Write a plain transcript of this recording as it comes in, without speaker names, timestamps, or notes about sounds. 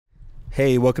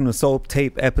Hey, welcome to Soap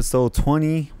Tape episode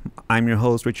 20. I'm your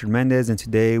host, Richard Mendez, and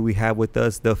today we have with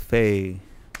us the Faye.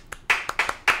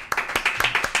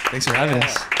 Thanks for having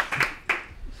us.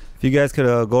 If you guys could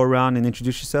go around and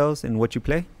introduce yourselves and what you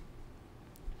play.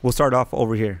 We'll start off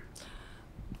over here.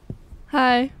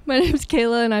 Hi, my name's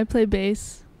Kayla and I play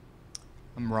bass.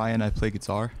 I'm Ryan. I play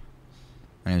guitar.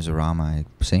 My name is Aram. I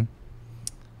sing.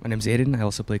 My name's Aiden. I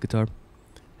also play guitar.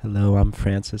 Hello, I'm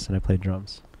Francis and I play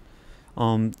drums.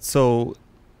 So,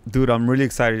 dude, I'm really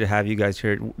excited to have you guys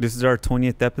here. This is our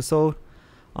 20th episode,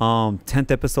 10th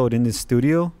episode in this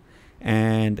studio,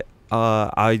 and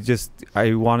I was just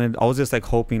like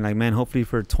hoping, like, man, hopefully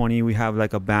for 20 we have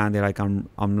like a band that like I'm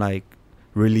like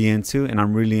really into, and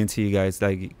I'm really into you guys.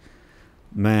 Like,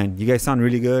 man, you guys sound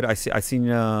really good. I seen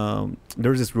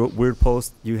there was this weird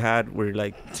post you had where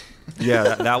like,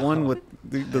 yeah, that one with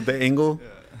the angle. Yeah.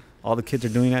 All the kids are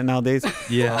doing that nowadays.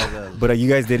 Yeah. But you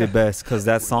guys did it best, because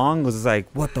that song was like,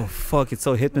 what the fuck? It's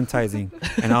so hypnotizing.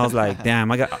 And I was like,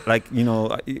 damn, I got, like, you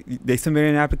know, they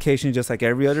submitted an application just like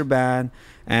every other band,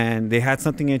 and they had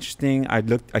something interesting. I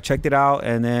checked it out,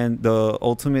 and then the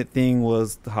ultimate thing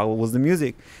was the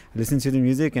music. I listened to the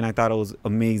music, and I thought it was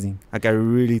amazing. Like, I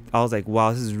was like,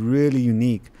 wow, this is really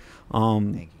unique.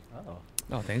 Thank you.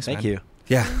 Oh, thanks, Thank man. you.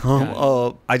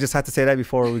 Yeah. I just had to say that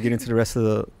before we get into the rest of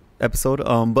the episode.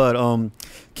 But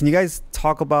can you guys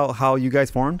talk about how you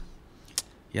guys formed?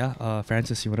 Yeah.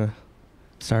 Francis, you want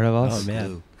to start off? Oh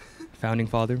man, Founding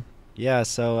father. yeah.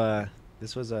 So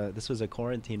this was a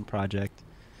quarantine project,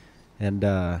 and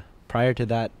prior to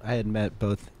that, I had met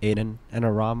both Aiden and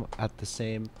Aram at the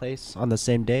same place on the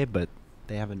same day, but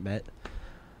they haven't met.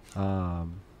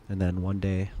 And then one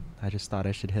day, I just thought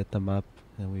I should hit them up,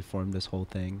 and we formed this whole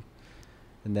thing.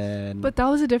 And then But that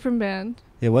was a different band.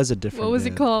 it was a different. What was it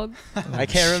band. called? I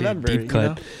can't remember. Deep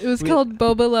cut. It was called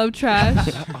Boba Love Trash.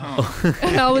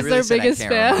 And I was their biggest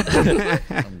fan.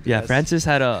 Yeah, Yes. Francis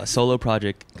had a solo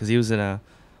project because he was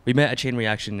we met at Chain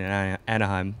Reaction in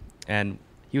Anaheim, and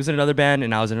he was in another band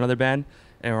and I was in another band,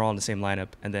 and we're all in the same lineup.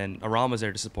 And then Aram was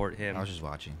there to support him. I was just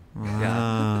watching.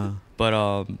 Yeah.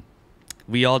 But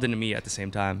we all didn't meet at the same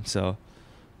time, so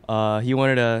he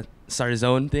wanted to start his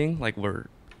own thing, like where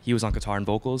he was on guitar and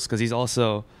vocals, because he's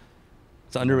also,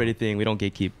 it's an underrated thing. We don't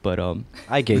gatekeep, but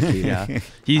I gatekeep. yeah,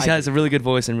 he has a really good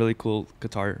voice and really cool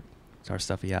guitar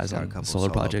stuff he has on the solo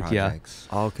project. projects.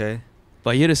 Oh, okay.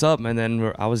 But he hit us up, and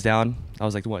then I was down. I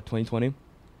was like, what, 2020?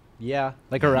 Yeah,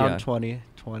 like around Yeah.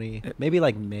 2020, maybe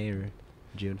like May or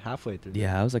June, halfway through.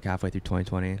 Yeah, I was like halfway through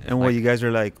 2020. And what, you guys are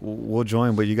like, we'll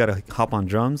join, but you gotta hop on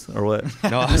drums or what?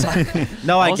 No, I was like,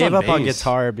 No, I was gave on up on bass.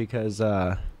 guitar because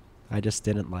I just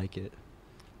didn't like it.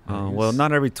 Well,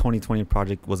 not every 2020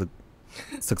 project was a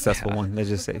successful one, let's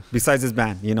just say. Besides this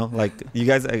band, you know, like you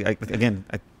guys, I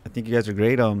think you guys are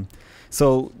great.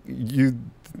 So you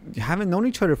haven't known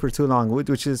each other for too long,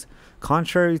 which is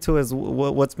contrary to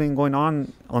what's been going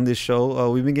on this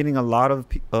show. We've been getting a lot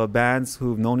of bands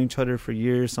who've known each other for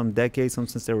years, some decades, some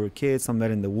since they were kids, some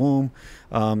met in the womb,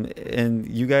 and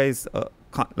you guys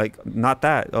like not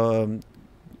that.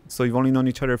 So you've only known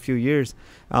each other a few years.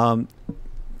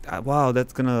 Wow,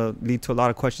 that's gonna lead to a lot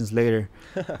of questions later,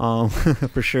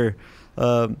 for sure.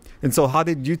 And so, how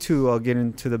did you two get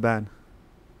into the band?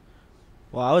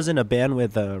 Well, I was in a band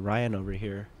with Ryan over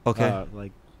here. Okay.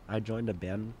 Like I joined a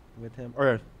band with him,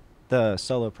 or the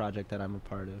solo project that I'm a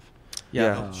part of.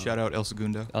 Yeah. Shout out El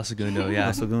Segundo. El Segundo, yeah.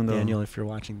 El Segundo. Daniel, if you're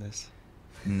watching this,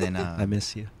 And then I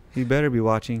miss you. He better be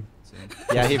watching.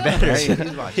 Yeah, he better.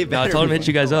 He's watching. No, I told him to hit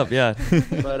you guys up, yeah.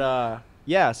 But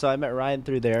yeah, so I met Ryan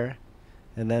through there,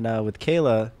 and then with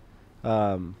Kayla,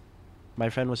 my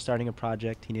friend was starting a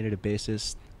project. He needed a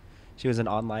bassist. She was an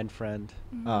online friend.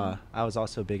 I was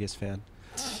also biggest fan,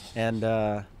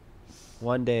 and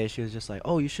one day she was just like,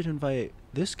 "Oh, you should invite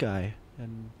this guy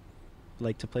and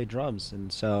like to play drums."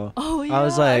 And so Oh yeah, I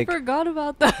was like, I forgot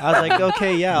about that. I was like,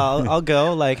 "Okay, yeah, I'll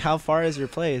go. Like, how far is your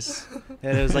place?"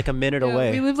 And it was like a minute Yeah,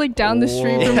 away. we live like down the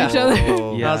street from Yeah. each other.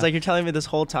 Whoa. And I was like, "You're telling me this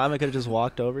whole time I could have just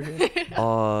walked over here?"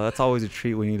 Oh, that's always a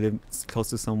treat when you live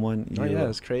close to someone. Oh You, yeah,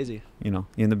 it's crazy. you know,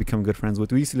 you end up becoming good friends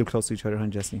with. We used to live close to each other, huh,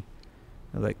 Jesse?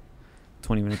 Like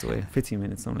 20 minutes away, 15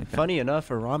 minutes, something like that. Funny enough,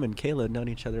 Aram and Kayla had known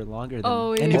each other longer than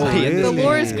Oh yeah, anybody in really? this the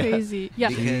lore is band. crazy. Yeah.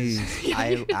 Because Jeez.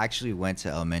 I actually went to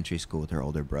elementary school with her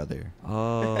older brother.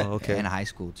 Oh, okay. And high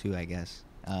school too, I guess.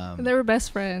 And they were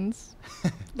best friends.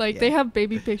 Like Yeah. they have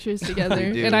baby pictures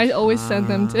together, do. and I always send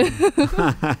them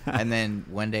to. And then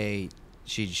one day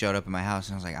she showed up at my house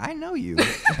and I was like, I know you.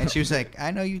 And she was like,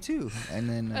 I know you too. And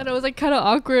then And it was like kind of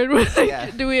awkward. We're like, Yeah.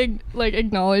 do we like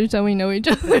acknowledge that we know each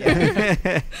other?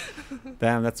 Yeah.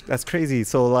 Damn, that's crazy.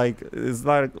 So like, there's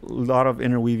a lot of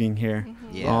interweaving here.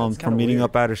 Yeah, it's From kinda meeting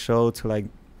weird. up at a show to like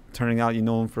turning out you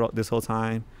know him for this whole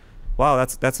time. Wow,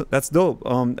 that's dope.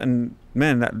 And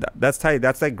man, that's tight.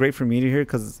 That's like great for me to hear,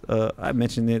 because I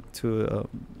mentioned it to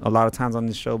a lot of times on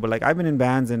this show. But like, I've been in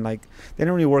bands and like they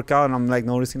didn't really work out, and I'm like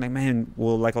noticing like, man,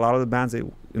 well, like a lot of the bands they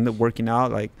end up working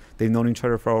out. Like they've known each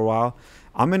other for a while.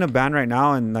 I'm in a band right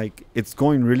now, and like it's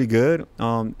going really good.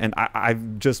 And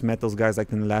I've just met those guys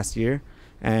like in the last year,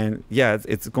 and yeah,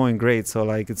 it's going great. So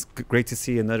like, it's great to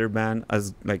see another band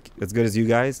as good as you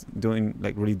guys doing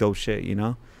like really dope shit, you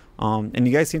know. And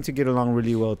you guys seem to get along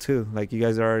really well too. Like you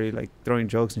guys are already like throwing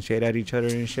jokes and shade at each other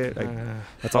and shit. Like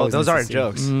that's all. Those aren't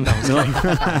jokes.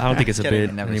 I don't think it's a Kidding, bit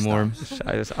it never anymore.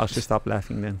 I should stop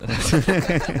laughing then.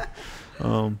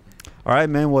 All right,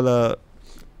 man. Well,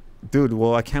 dude.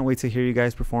 Well, I can't wait to hear you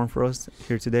guys perform for us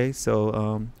here today.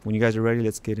 So when you guys are ready,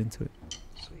 let's get into it.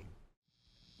 Sweet.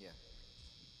 Yeah.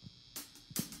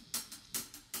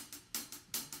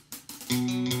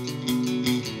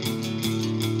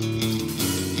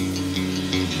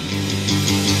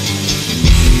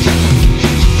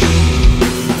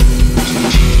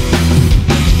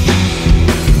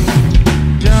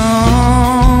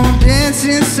 Don't dance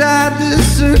inside the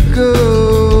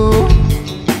circle.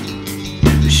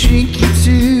 Shrink you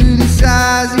to the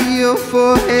size of your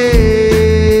forehead.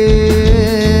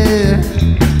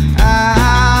 I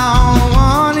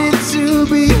want it to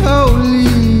be holy.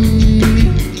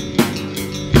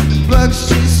 Bugs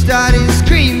just started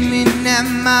screaming at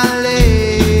my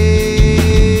leg.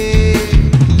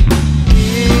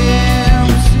 Yeah,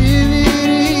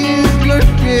 passivity is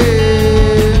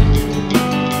lurking.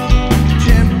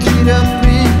 Dreamt it up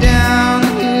and down the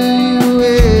hill you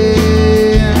went.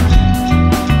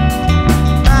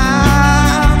 My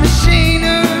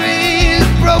machinery is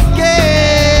broken.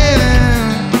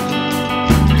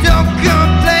 Don't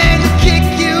complain to kick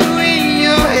you in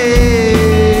your head.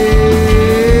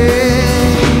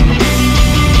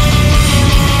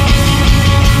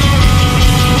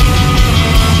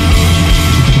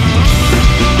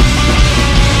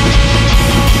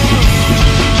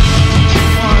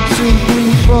 One, two,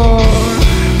 three, four.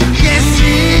 Can't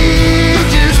see,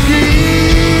 just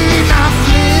green. I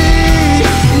flee.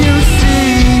 You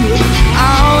see,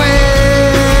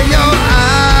 where your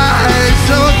eyes.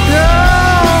 So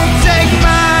don't take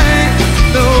mine.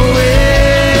 The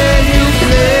way you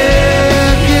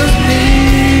flip kills me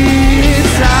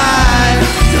inside.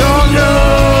 Don't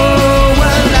know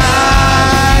what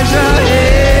lies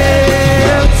ahead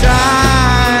of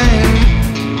time.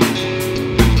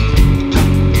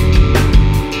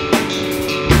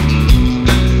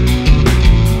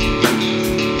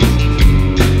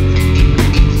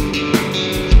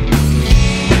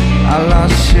 I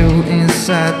lost you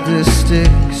inside the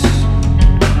sticks.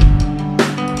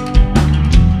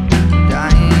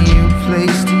 Dying, you play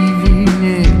Stevie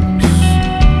Nicks.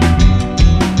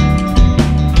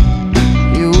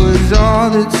 It was all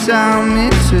the time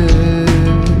it took.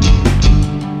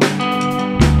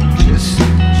 Just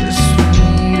for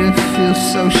me to feel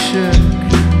so shook.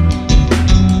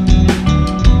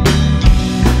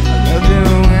 I love it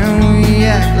when we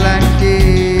act like it.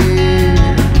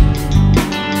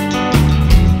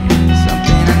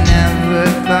 Something I never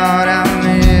thought I'd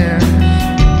miss.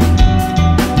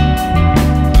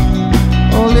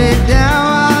 Hold it down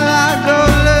while I go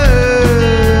look.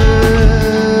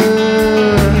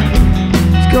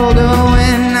 It's colder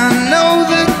when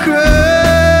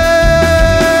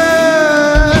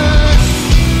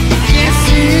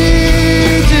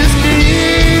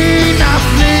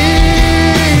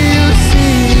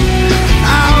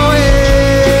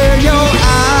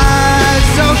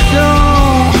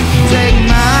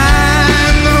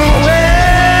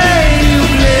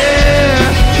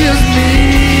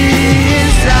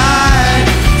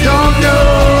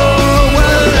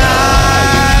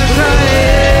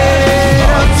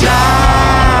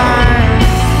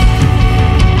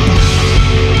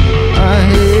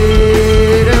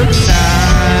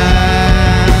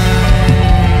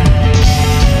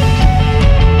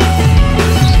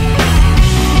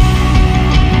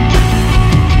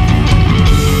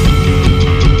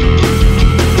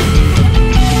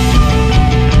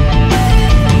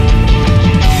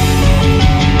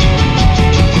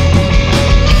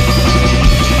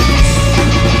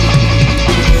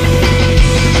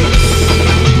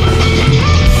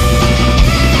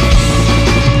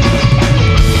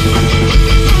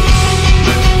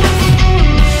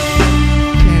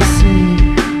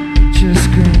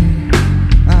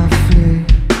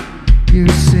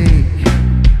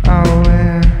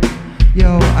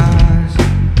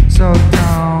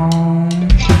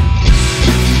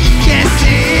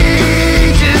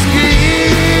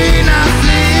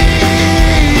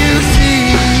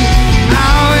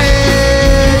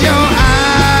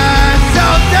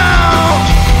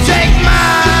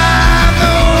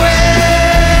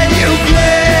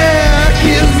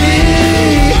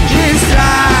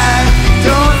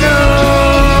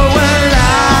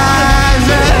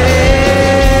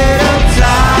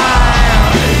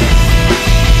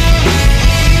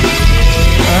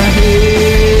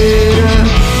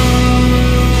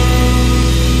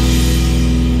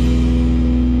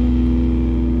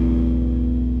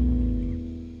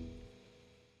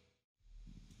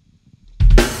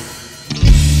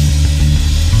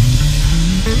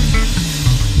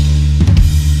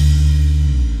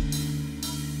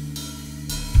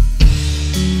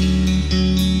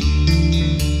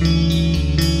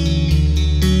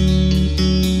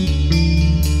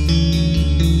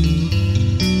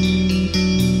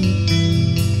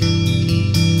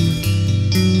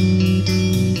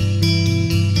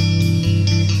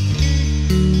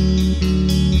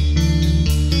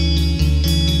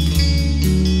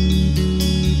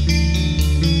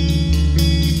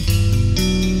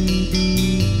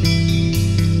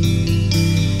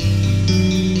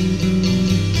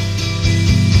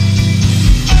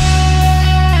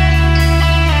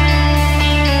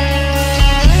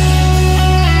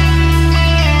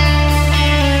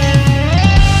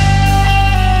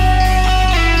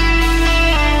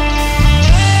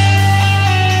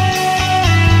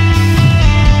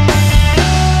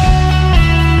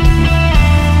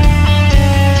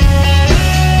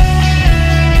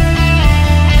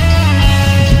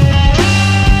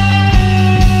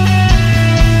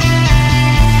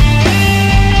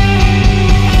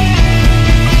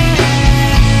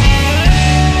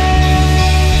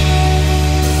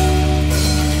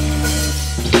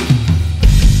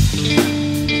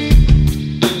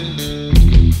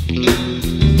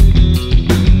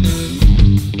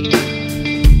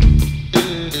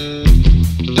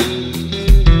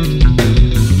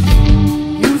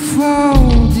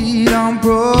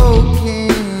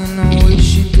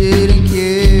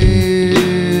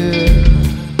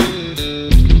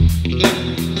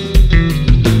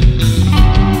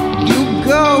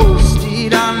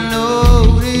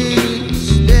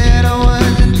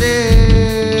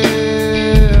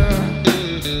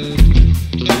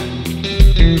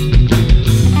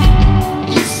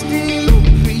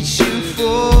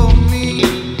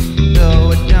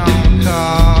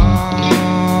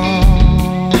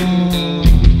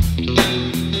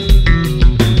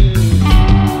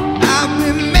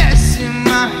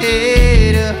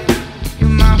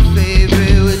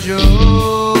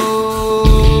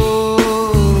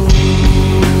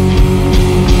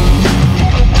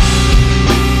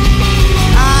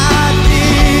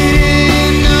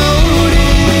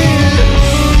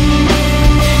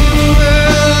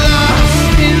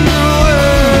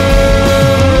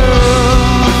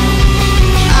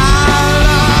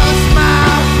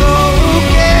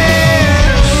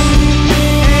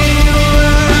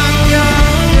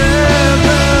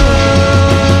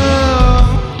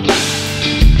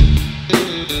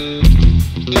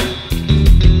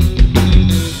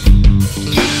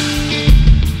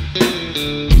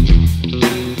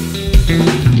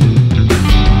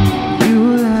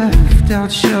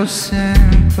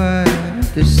 100%, but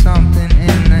there's something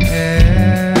in the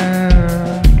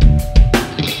air.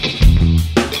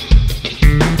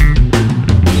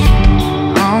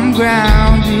 I'm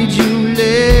grounded, you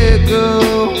let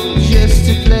go just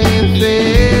to play it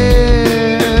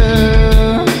fair.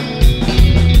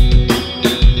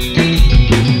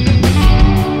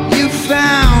 You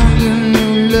found a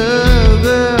new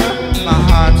lover, my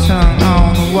heart's hung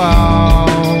on the wall.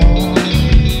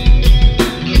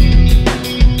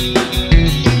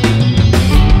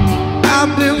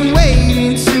 I've been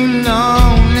waiting too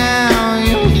long now,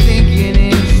 you're thinking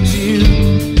it's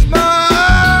too small.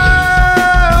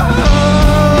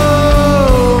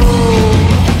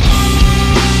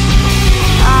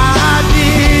 I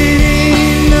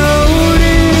didn't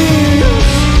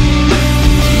notice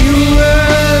you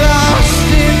were lost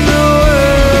in the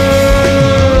world.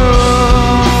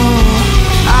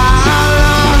 I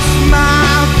lost my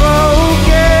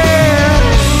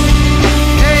focus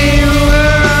and you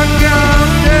were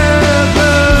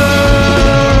uncomfortable.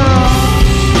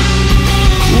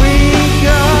 We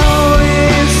go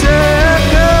in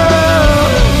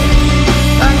circles,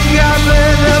 uncover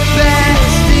the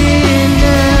best in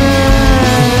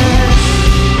us.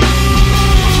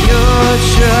 Your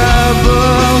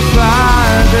trouble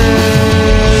father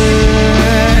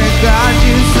got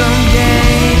you some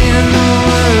gain in the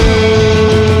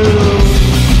world.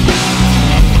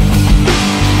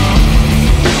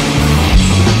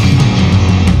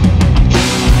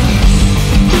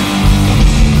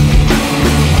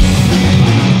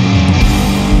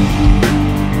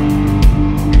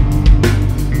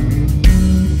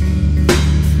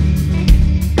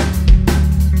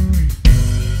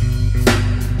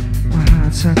 My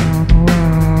heart's hung on the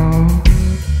wall.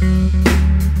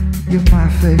 You're my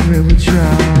favorite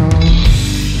withdrawal.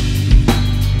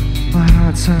 My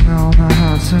heart's hung on, my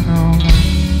heart's hung on.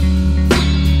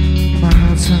 My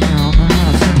heart's hung on, my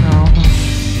heart's hung on.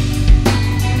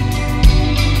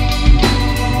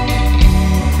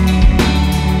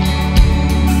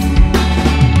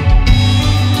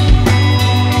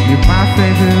 You're my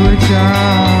favorite withdrawal.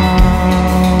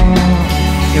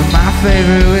 You're my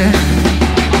favorite withdrawal.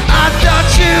 I thought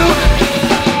you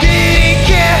didn't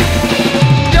care.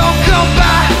 Don't come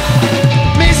by,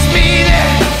 miss me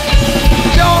there.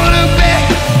 Don't look back,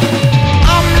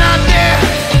 I'm not there.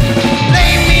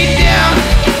 Lay me down,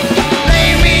 lay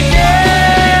me down.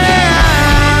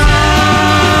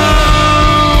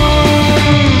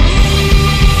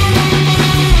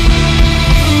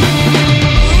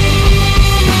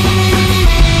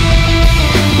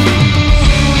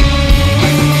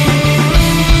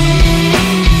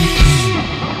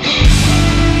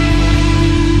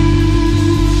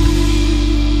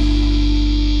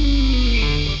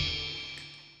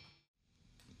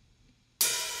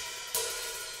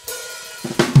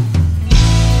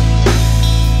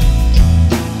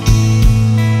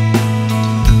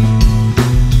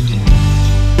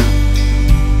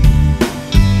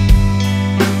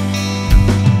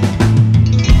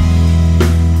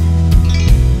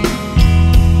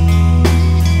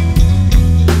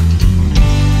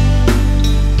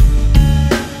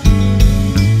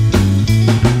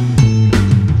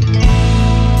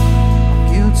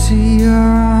 Guilty, Your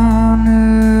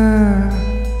Honor.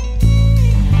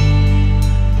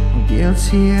 I'm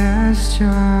guilty as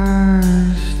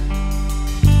charged.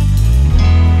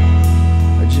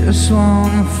 I just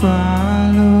wanna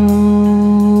follow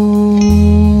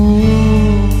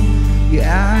you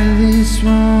out of this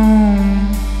room.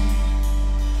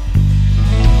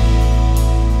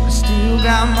 I still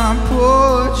got my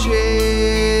portraits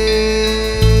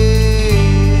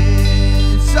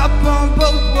up on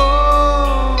both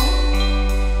walls.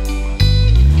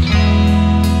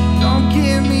 Don't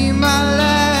give me my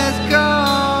last call.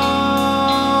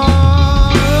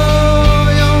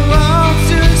 You're wrong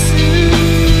too soon.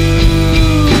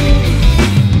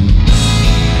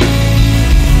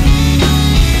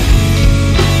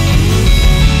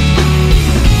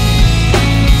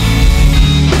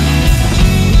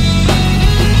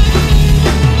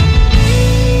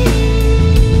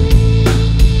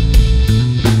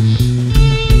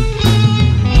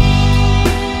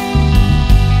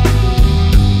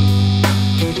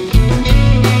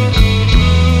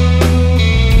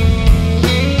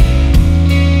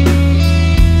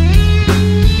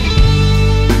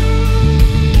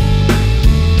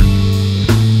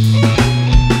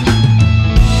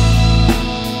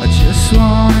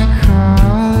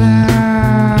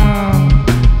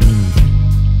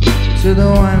 to the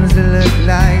ones that look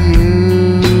like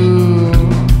you.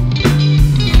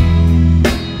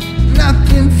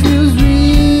 Nothing feels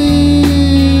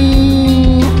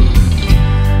real.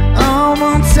 I'm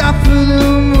on top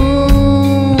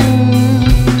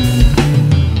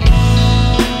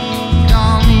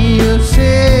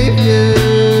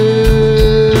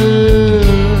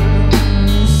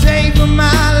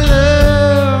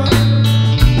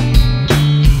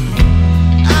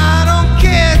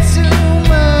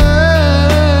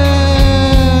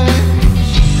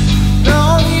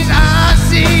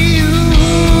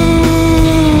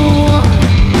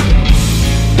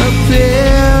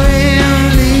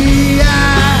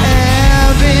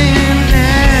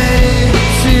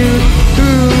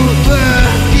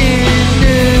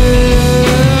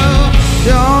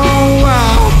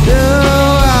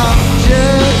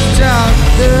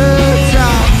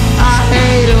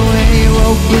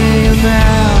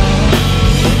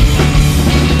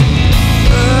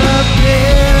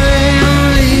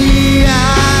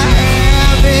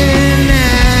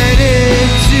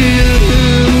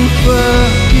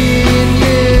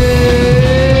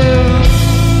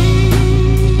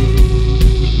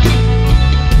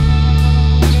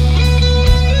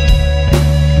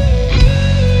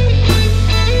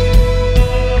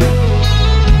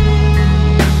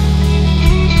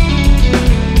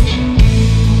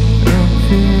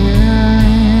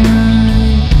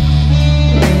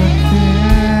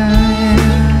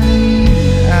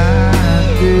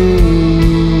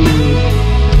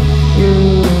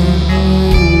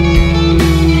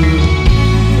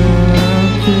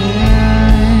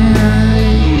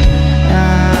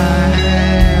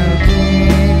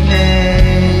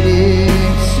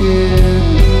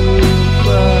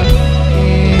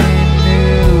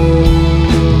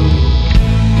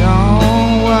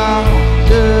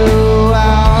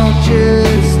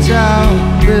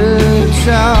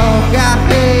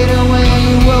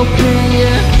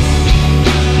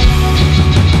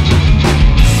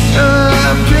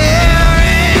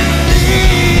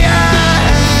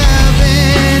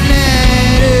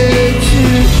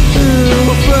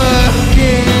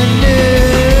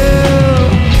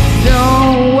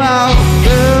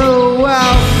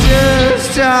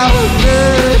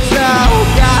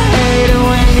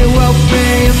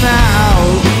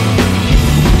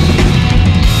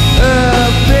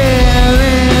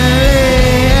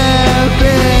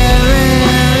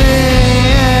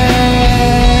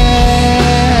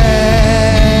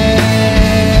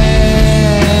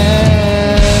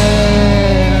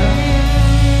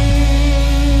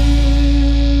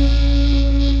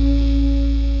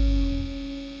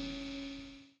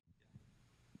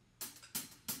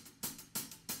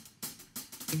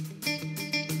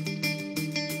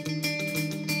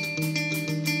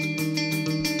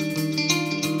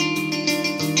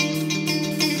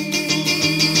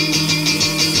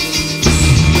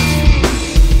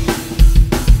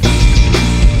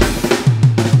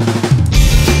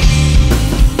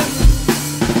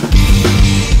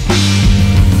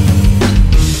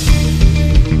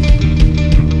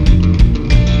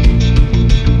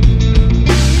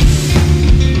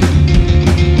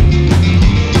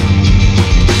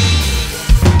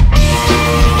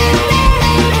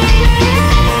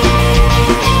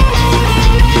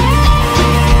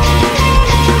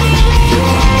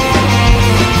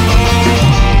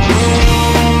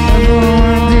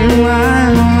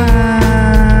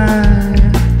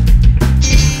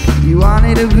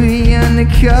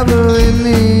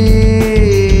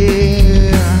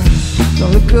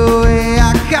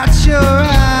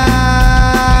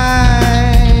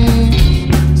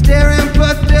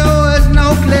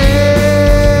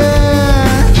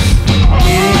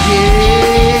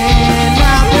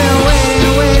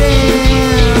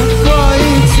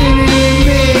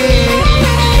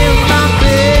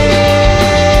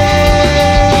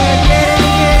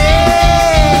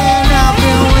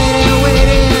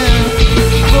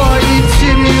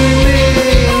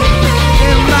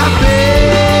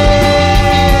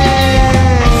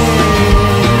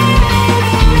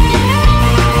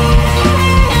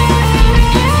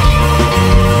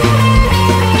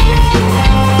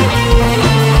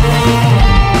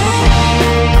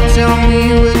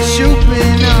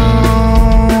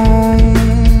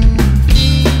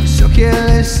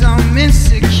jealous, I'm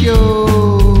insecure.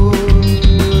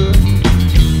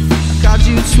 I called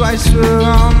you twice, we're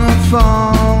on the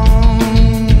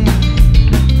phone.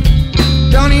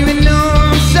 Don't even know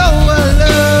I'm so alone.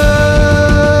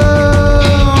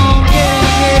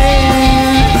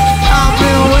 I've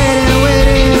been waiting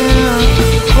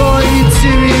for you to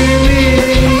be me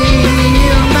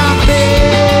in my bed.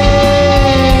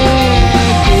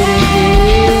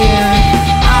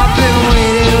 I've been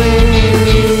waiting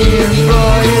for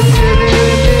you to be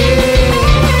me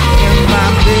in my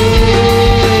bed.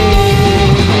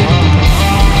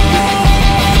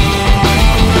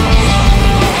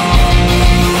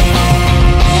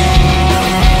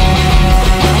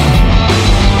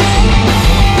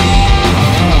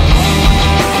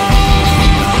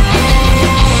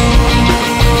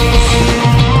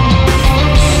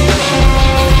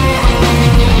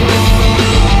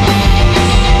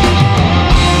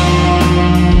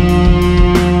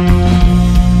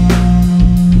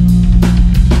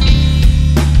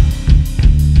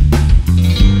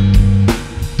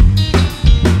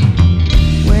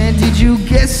 When did you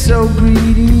get so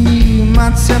greedy?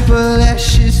 My temper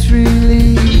lashes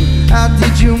freely. How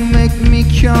did you make me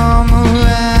come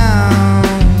around?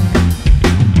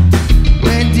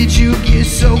 When did you get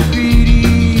so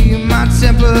greedy? My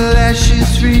temper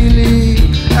lashes freely.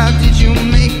 How did you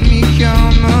make me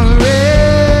come around?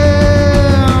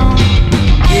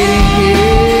 Getting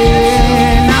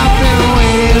I've been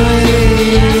waiting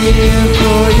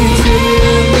for you to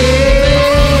be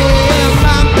in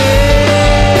my bed.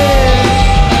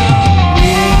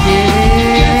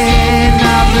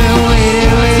 I've been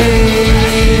waiting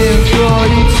for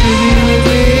you to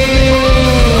be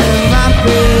in my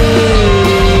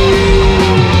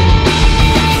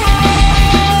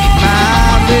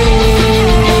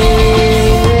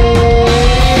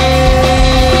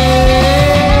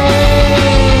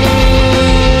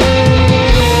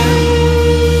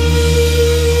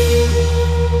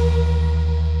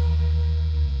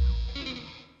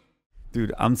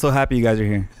Dude, I'm so happy you guys are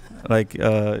here. Like,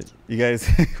 you guys,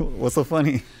 what's so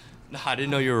funny? No, I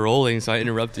didn't know you were rolling, so I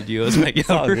interrupted you. I was like, It's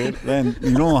all good. Man,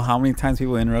 you know how many times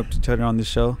people interrupt each other on this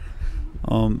show?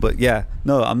 But yeah,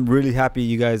 no, I'm really happy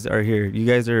you guys are here. You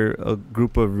guys are a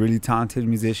group of really talented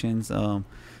musicians.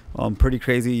 Pretty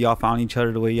crazy y'all found each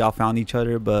other the way y'all found each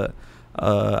other, but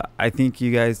I think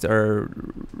you guys are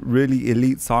really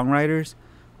elite songwriters.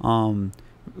 I'll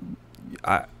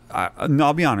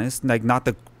be honest, like not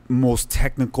the most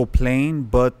technical playing,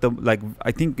 but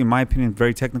I think in my opinion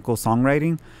very technical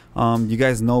songwriting. You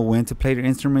guys know when to play the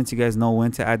instruments, you guys know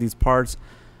when to add these parts.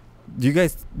 Do you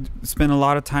guys spend a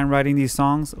lot of time writing these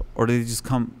songs, or do they just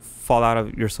fall out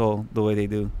of your soul the way they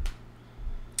do?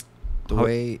 The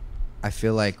way I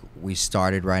feel like we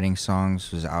started writing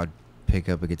songs was I would pick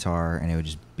up a guitar and it would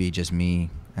just be just me,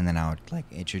 and then I would like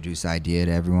introduce the idea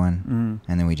to everyone,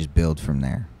 and then we just build from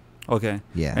there. Okay.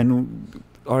 Yeah. And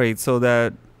all right, so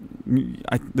that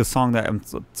the song that I'm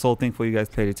so thankful you guys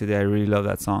played it today. I really love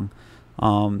that song.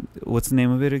 What's the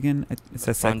name of it again? It's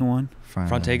that second one.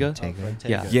 Frontega?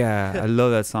 Yeah. Yeah, I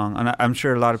love that song, and I'm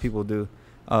sure a lot of people do.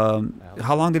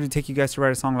 How long did it take you guys to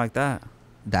write a song like that?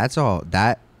 That's all.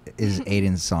 That is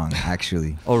Aiden's song,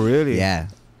 actually. Oh, really? Yeah.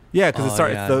 Yeah, because it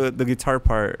starts yeah. the guitar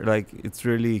part, like it's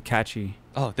really catchy.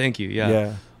 Oh, thank you.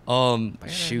 Yeah. Yeah.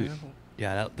 Shoot.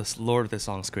 Yeah, the lore of this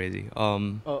song's crazy.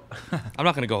 I'm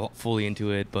not gonna go fully into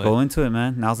it, but Go into it,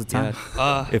 man. Now's the time.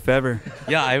 Yeah, if ever.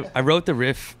 yeah, I wrote the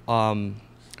riff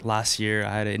last year. I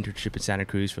had an internship in Santa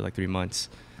Cruz for like 3 months,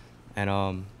 and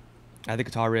I had the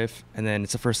guitar riff, and then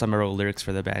it's the first time I wrote lyrics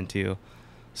for the band too.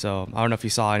 So I don't know if you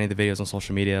saw any of the videos on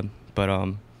social media, but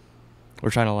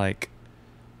we're trying to like,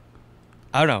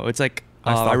 I don't know. It's like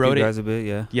I wrote you it guys a bit,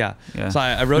 yeah. Yeah. So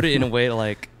I wrote it in a way to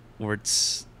like where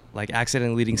it's like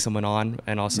accidentally leading someone on,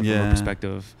 and also from a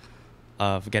perspective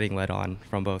of getting led on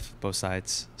from both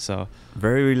sides. So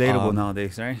very relatable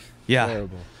nowadays, right? Yeah.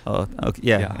 Terrible. Oh, okay.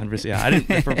 Yeah. Yeah. I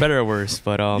didn't, for better or worse,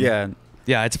 but yeah.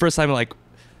 It's the first time like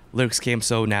lyrics came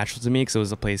so natural to me,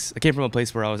 because I came from a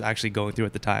place where I was actually going through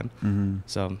at the time. Mm-hmm.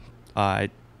 So I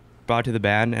brought it to the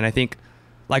band, and I think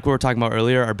like we were talking about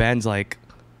earlier, our band's like,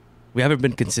 we haven't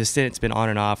been consistent. It's been on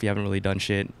and off. We haven't really done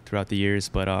shit throughout the years,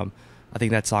 but I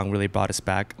think that song really brought us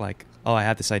back. Like, oh, I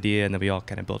had this idea, and then we all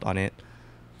kind of built on it.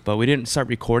 But we didn't start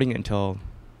recording it until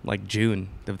like June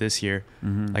of this year.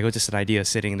 Mm-hmm. Like, it was just an idea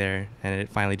sitting there, and it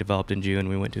finally developed in June.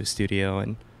 We went to a studio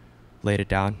and laid it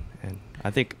down, and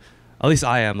I think, at least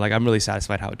I am, like, I'm really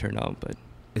satisfied how it turned out. But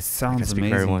It sounds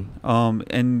speak for amazing.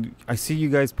 And I see you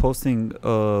guys posting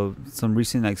some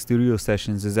recent like studio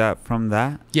sessions. Is that from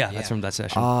that? Yeah, that's from that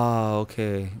session. Ah,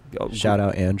 okay. Shout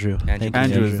out Andrew. Thank you,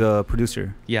 Andrew's the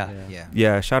producer. Yeah.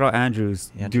 Yeah, shout out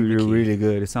Andrews. Andrew Dude, you're McKee. really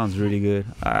good. It sounds really good.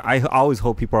 I always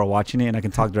hope people are watching it and I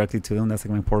can talk directly to them. That's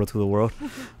like my portal to the world.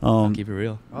 Keep it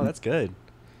real. Oh, that's good.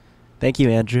 Thank you,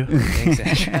 Andrew.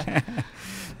 Thanks, Andrew.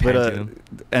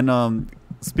 But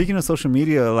speaking of social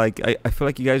media, like I feel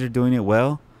like you guys are doing it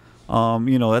well.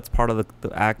 You know, that's part of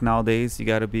the act nowadays. You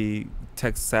got to be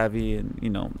tech savvy and, you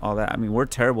know, all that. I mean, we're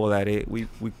terrible at it. We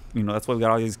you know, that's why we got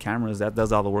all these cameras that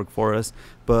does all the work for us.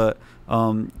 But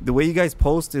the way you guys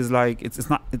post is like it's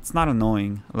not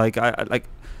annoying. Like I like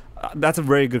that's a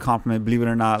very good compliment, believe it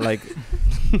or not. Like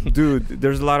dude,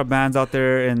 there's a lot of bands out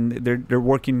there and they're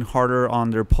working harder on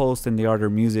their posts than they are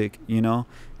their music, you know?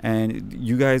 And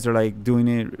you guys are like doing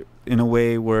it in a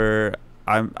way where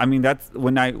I mean that's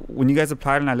when you guys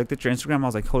applied and I looked at your Instagram, I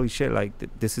was like, holy shit, like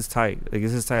this is tight. Like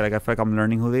this is tight. Like I feel like I'm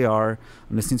learning who they are.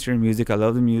 I'm listening to your music. I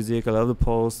love the music. I love the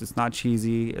post. It's not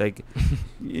cheesy. Like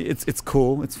it's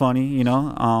cool. It's funny, you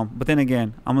know. But then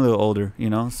again, I'm a little older,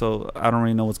 you know, so I don't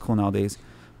really know what's cool nowadays.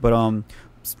 But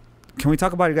can we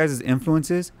talk about your guys'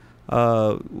 influences?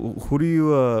 Who do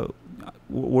you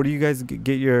where do you guys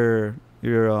get your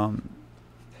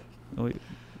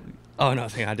Oh no,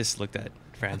 I just looked at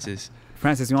Francis.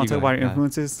 Francis, you want to talk about your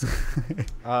influences?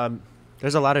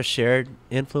 There's a lot of shared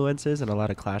influences and a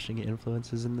lot of clashing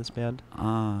influences in this band.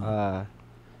 I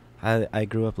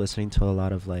grew up listening to a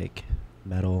lot of like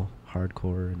metal,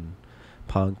 hardcore, and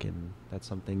punk, and that's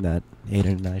something that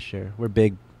Aiden and I share. We're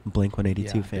big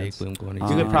Blink-182 fans. Big Blink-182 You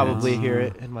could fans. probably hear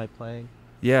it in my playing.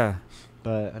 Yeah.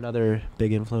 But another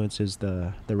big influence is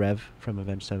the Rev from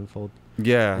Avenged Sevenfold.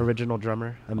 Yeah. Original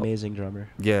drummer, amazing drummer.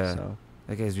 Yeah. So.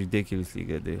 That guy's ridiculously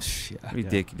good, dude. Yeah.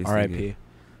 Ridiculously good. R.I.P.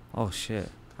 Oh shit!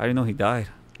 I didn't know he died.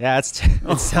 Yeah, it's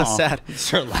so sad.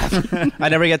 Start laughing. I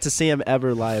never get to see him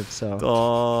ever live, so.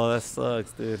 Oh, that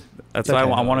sucks, dude. That's It's why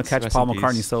okay. I want to catch Rest Paul in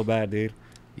McCartney peace. so bad, dude.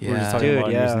 We were just Yeah. talking Dude, about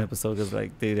it in a yeah. recent episode because,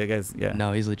 like, dude, that guy's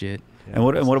No, he's legit. Yeah, and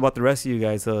what about the rest of you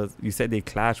guys? You said they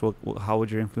clash. How would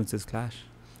your influences clash?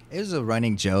 It was a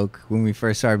running joke when we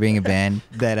first started being a band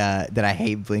that I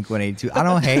hate Blink-182. I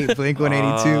don't hate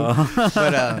Blink-182,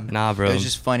 but Nah, bro. it was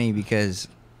just funny because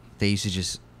they used to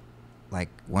just like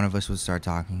one of us would start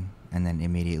talking and then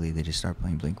immediately they just start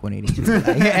playing Blink-182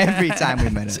 like, every time we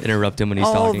met Just him. interrupt him when he's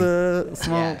all talking. the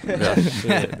smoke. Yeah.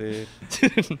 Shit,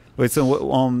 dude. Wait,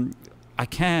 so I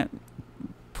can't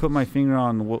put my finger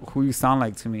on who you sound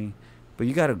like to me, but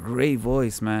you got a great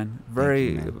voice, man.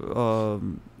 Very.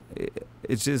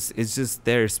 It's just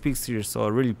there. It speaks to your soul.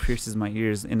 It really pierces my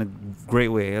ears in a great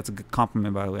way. That's a good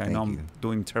compliment, by the way. I know I'm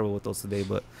doing terrible with those today,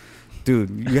 but dude,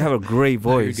 you have a great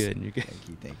voice. You're good. You're good.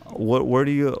 Thank you. Where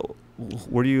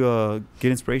do you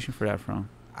get inspiration for that from?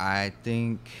 I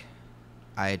think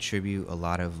I attribute a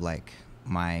lot of like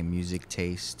my music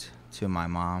taste to my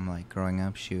mom. Like growing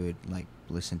up, she would like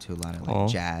listen to a lot of like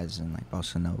jazz and like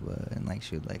bossa nova, and like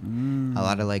she would like a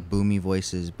lot of like boomy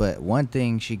voices. But one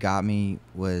thing she got me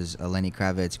was a Lenny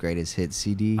Kravitz's Greatest Hits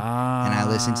CD, and I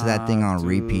listened to that thing on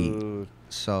repeat.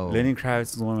 So Lenny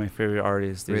Kravitz is one of my favorite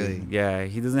artists, dude. Really? Yeah,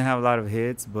 he doesn't have a lot of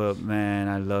hits, but man,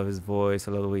 I love his voice.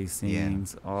 I love the way he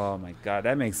sings. Yeah. Oh my god,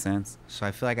 that makes sense. So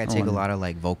I feel like I take a lot of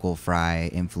like vocal fry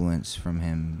influence from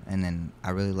him, and then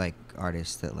I really like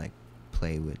artists that like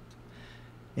play with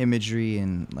imagery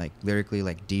and like lyrically.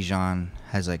 Like Dijon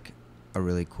has like a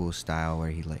really cool style where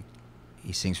he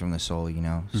sings from the soul, you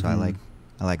know. So I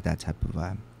like that type of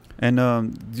vibe. And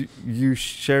do you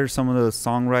share some of the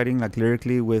songwriting like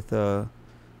lyrically with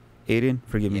Aiden?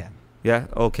 Forgive me. Yeah.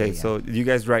 Okay. Yeah. So you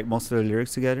guys write most of the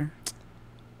lyrics together?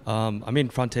 I mean,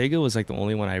 Frontega was like the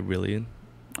only one I really.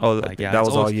 Oh, like, that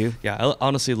was all you? Yeah, I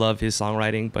honestly love his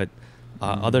songwriting, but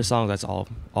other songs, that's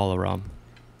all around.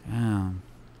 Damn.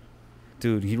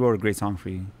 Dude, he wrote a great song for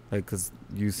you. Like, cause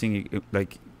you sing it,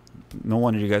 like, no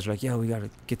wonder you guys are like, yeah, we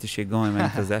gotta get this shit going, man,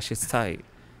 cause that shit's tight.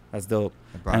 That's dope.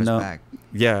 It brought us back.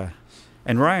 Yeah.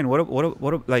 And Ryan,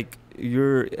 what like,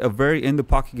 you're a very in the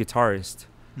pocket guitarist.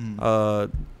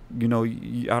 You know,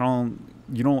 you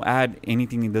don't add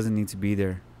anything that doesn't need to be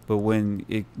there. But when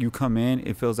you come in,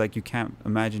 it feels like you can't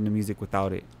imagine the music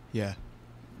without it. Yeah.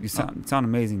 You sound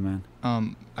amazing, man.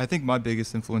 I think my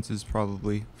biggest influences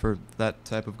probably for that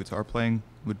type of guitar playing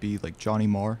would be like Johnny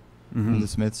Marr from the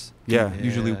Smiths. Yeah.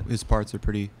 Usually his parts are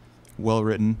pretty well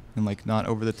written and like not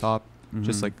over the top,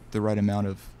 just like the right amount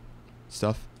of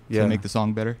stuff to make the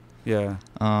song better. Yeah.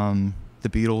 The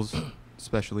Beatles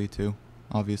especially too,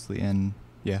 obviously, and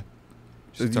yeah.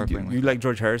 start playing. You like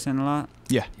George Harrison a lot?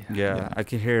 Yeah. Yeah, I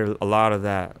could hear a lot of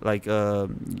that. Like the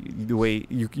way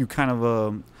you kind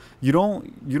of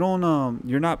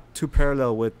you're not too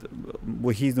parallel with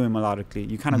what he's doing melodically.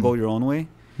 You kind of go your own way.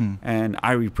 And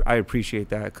I appreciate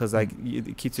that because like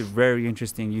it keeps it very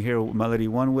interesting. You hear a melody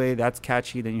one way, that's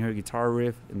catchy, then you hear a guitar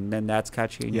riff, and then that's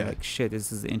catchy, and you're like, shit,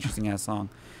 this is an interesting ass song.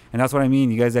 And that's what I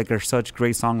mean. You guys like are such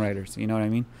great songwriters. You know what I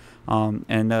mean?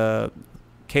 And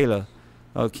Kayla,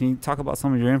 can you talk about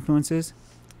some of your influences?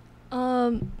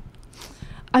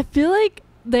 I feel like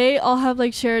they all have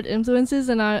like shared influences,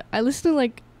 and I listen to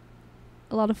like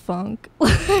a lot of funk,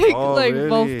 like really?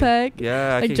 Wolfpack.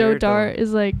 Yeah, like Joe Dart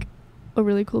is like a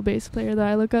really cool bass player that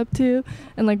I look up to,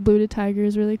 and like Blue to Tiger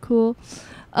is really cool.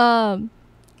 But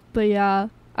yeah,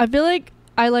 I feel like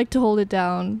I like to hold it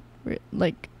down,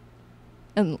 like,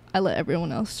 and I let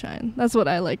everyone else shine. That's what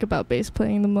I like about bass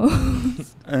playing the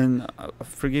most. And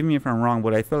forgive me if I'm wrong,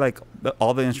 but I feel like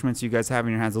all the instruments you guys have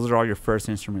in your hands, those are all your first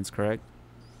instruments, correct?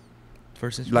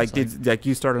 First instruments? Like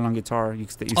you started on guitar, you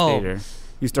stayed there.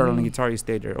 You started on the guitar, you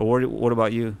stayed there. Or what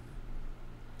about you?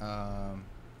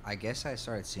 I guess I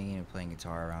started singing and playing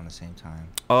guitar around the same time.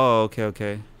 Oh,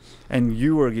 okay. And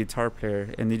you were a guitar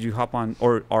player, and did you hop on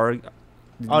or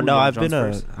Oh no, I've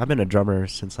been a drummer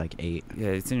since like 8. Yeah,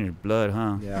 it's in your blood,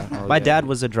 huh? Yeah. Oh, My dad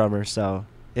was a drummer, so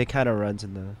it kind of runs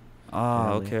in the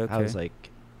family. Okay. I was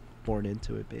like born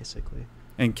into it basically.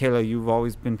 And Kayla, you've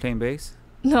always been playing bass?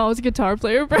 No, I was a guitar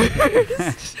player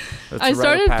first. I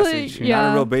started playing. You're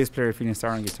not a real bass player if you didn't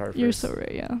start on guitar first. You're so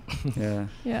right. Yeah. Yeah.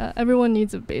 Yeah. Everyone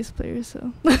needs a bass player,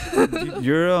 so.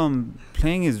 Your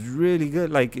playing is really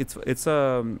good. Like it's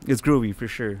groovy for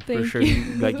sure. Thank for sure.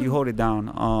 you. Like you hold it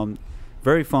down.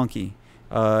 Very funky.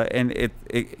 And it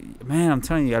man, I'm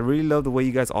telling you, I really love the way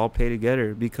you guys all play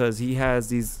together because he has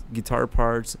these guitar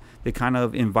parts that kind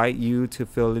of invite you to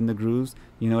fill in the grooves.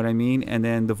 You know what I mean? And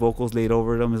then the vocals laid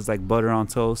over them is like butter on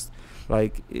toast.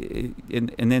 Like,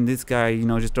 and then this guy, you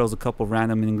know, just throws a couple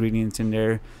random ingredients in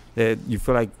there that you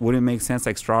feel like wouldn't make sense,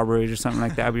 like strawberries or something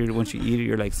like that. But once you eat it,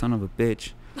 you're like, son of a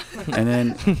bitch. And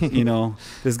then, you know,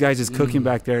 this guy's just cooking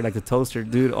back there like a toaster.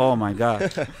 Dude, oh my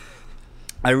God.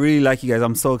 I really like you guys.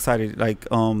 I'm so excited. Like,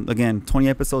 again, 20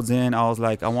 episodes in, I was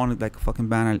like, I wanted like a fucking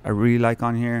band I really like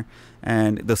on here.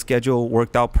 And the schedule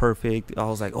worked out perfect. I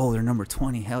was like, oh, they're number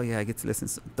 20. Hell yeah, I get to listen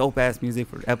to some dope-ass music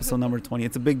for episode number 20.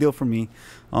 It's a big deal for me.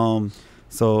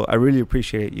 So I really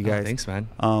appreciate it, you guys. Thanks, man.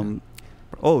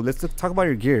 Let's talk about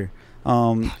your gear.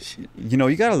 You know,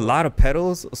 you got a lot of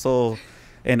pedals. So,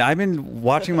 and I've been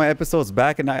watching my episodes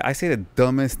back, and I say the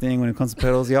dumbest thing when it comes to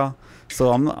pedals, y'all. So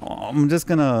I'm just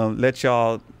gonna let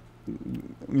y'all,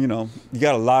 you know, you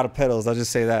got a lot of pedals. I'll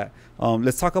just say that.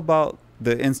 Let's talk about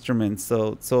the instruments.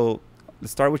 So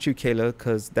let's start with you, Kayla,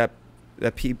 because that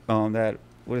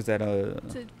what is that?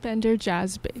 It's a Fender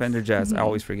Jazz bass. Fender Jazz. I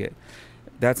always forget.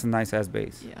 That's a nice ass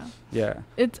bass. Yeah. Yeah.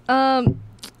 It's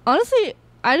honestly,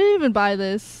 I didn't even buy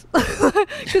this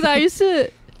because I used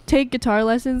to take guitar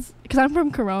lessons because I'm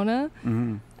from Corona.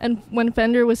 Mm-hmm. And when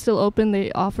Fender was still open,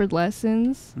 they offered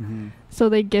lessons. Mm-hmm. So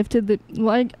they gifted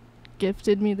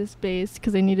me this bass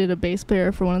because they needed a bass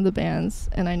player for one of the bands,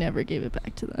 and I never gave it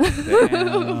back to them.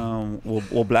 Damn.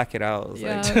 We'll black it out.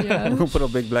 Yeah. We'll put a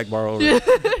big black bar over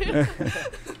it.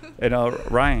 And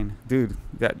Ryan, dude,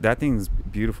 that thing's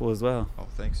beautiful as well. Oh,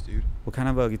 thanks, dude. What kind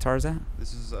of a guitar is that?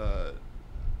 This is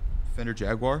Fender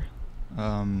Jaguar.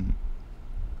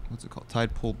 What's it called?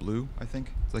 Tide Pool Blue, I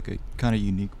think. It's like a kind of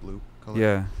unique blue color.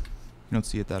 Yeah. You don't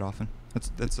see it that often.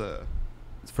 That's it's the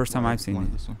first time I've seen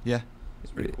it. This one. Yeah.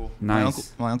 It's pretty cool.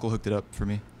 Nice. My uncle hooked it up for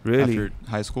me. Really? After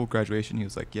high school graduation, he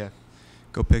was like, "Yeah,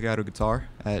 go pick out a guitar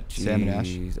at Sam and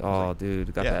Ash." Oh, like,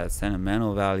 dude, got that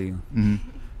sentimental value. Mm-hmm.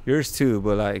 Yours too,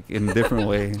 but like in a different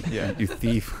way. Yeah. You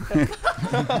thief. And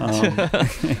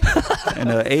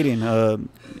Aiden,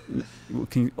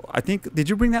 I think, did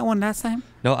you bring that one last time?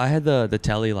 No, I had the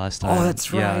Telly last time. Oh,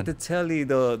 that's right. Yeah. The Telly,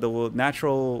 the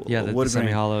natural the wood grain.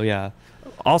 semi-hollow, yeah.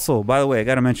 Also, by the way, I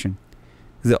got to mention,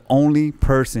 he's the only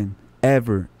person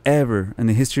ever in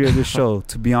the history of this show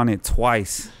to be on it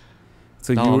twice.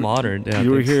 So I'm honored. Yeah,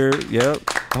 you were here. Yep.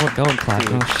 Don't clap.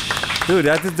 Dude. Oh, Dude,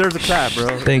 that deserves a clap,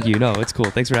 bro. Thank you. No, it's cool.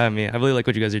 Thanks for having me. I really like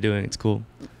what you guys are doing. It's cool.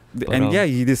 And yeah,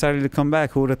 he decided to come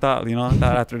back. Who would have thought? You know, I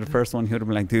thought after the first one, he would have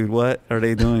been like, "Dude, what are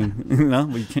they doing?" You know,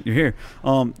 but you're here.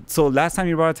 So last time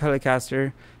you brought a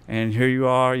Telecaster, and here you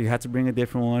are. You had to bring a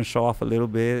different one, show off a little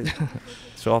bit,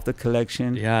 show off the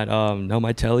collection. Yeah. No,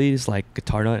 my Telly's like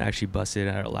guitar nut actually busted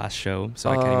at our last show,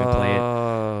 so I can't even play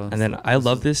it. And then I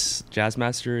love this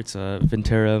Jazzmaster. It's a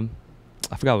Ventera.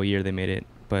 I forgot what year they made it,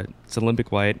 but it's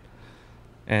Olympic white.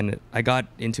 And I got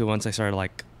into it once I started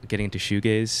like getting into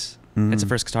shoegaze. It's the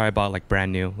first guitar I bought like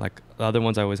brand new. Like the other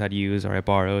ones I always had used or I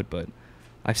borrowed, but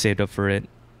I've saved up for it.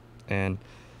 And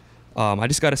I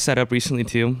just got a set up recently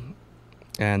too.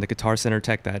 And the Guitar Center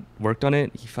tech that worked on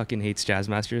it, he fucking hates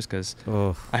Jazzmasters because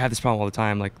I have this problem all the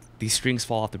time. Like these strings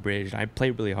fall off the bridge. And I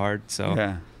play really hard,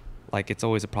 so like it's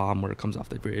always a problem where it comes off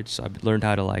the bridge. So I've learned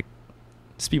how to like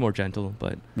just be more gentle.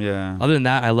 But other than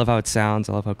that, I love how it sounds.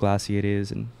 I love how glassy it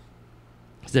is, and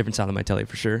it's a different sound than my Telly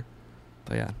for sure.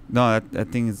 But yeah, no, that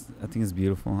thing is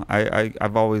beautiful.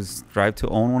 I've always tried to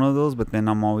own one of those, but then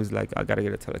I'm always like, I gotta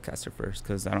get a Telecaster first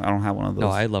because I don't have one of those. No,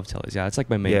 I love Tellys. Yeah, it's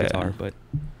like my main guitar, but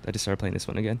I just started playing this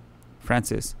one again.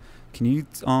 Francis, can you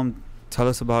tell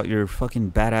us about your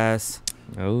fucking badass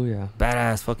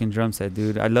fucking drum set,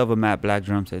 dude? I love a matte black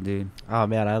drum set, dude. Oh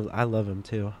man, I love him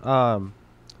too.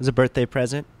 It was a birthday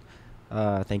present.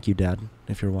 Thank you, Dad,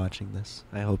 if you're watching this.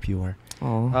 I hope you are.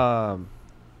 Oh.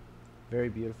 Very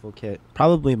beautiful kit.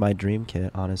 Probably my dream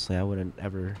kit, honestly. I wouldn't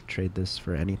ever trade this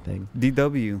for anything.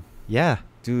 DW. Yeah.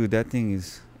 Dude, that thing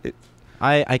is...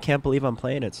 I can't believe I'm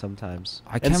playing it sometimes.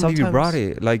 I can't believe you brought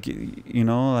it. Like, you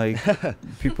know, like,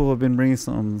 people have been bringing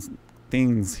some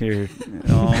things here.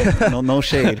 No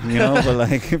shade, you know? But,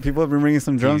 like, people have been bringing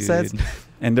some drum sets,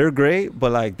 and they're great,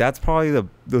 but, like, that's probably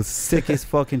the sickest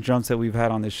fucking drum set we've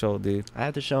had on this show, dude. I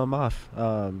had to show him off.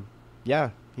 Yeah,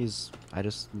 I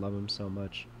just love him so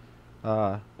much.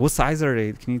 What size are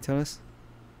they? Can you tell us?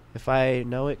 If I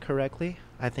know it correctly,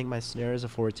 I think my snare is a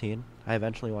 14. I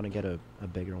eventually want to get a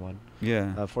bigger one.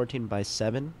 Yeah. 14 by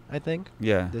 7, I think.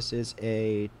 Yeah. This is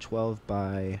a 12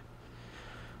 by...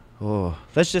 I'm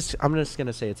just going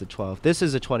to say it's a 12. This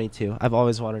is a 22. I've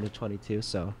always wanted a 22,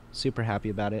 so super happy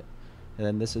about it. And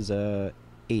then this is a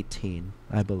 18,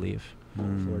 I believe,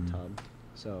 for Tom.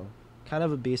 So kind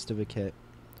of a beast of a kit.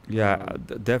 Yeah,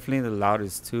 definitely the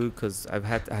loudest too, because I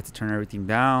had to turn everything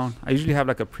down. I usually have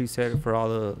like a preset for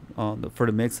all for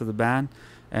the mix of the band,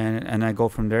 and I go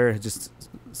from there. It just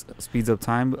speeds up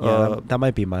time. Yeah, that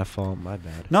might be my fault. My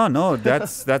bad. No,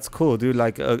 that's cool, dude.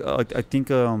 Like I think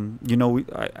you know,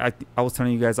 I was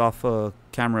telling you guys off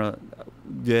camera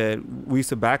that we used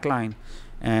to backline,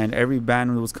 and every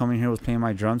band that was coming here was playing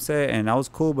my drum set, and that was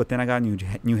cool. But then I got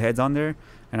new heads on there,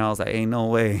 and I was like, ain't no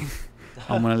way.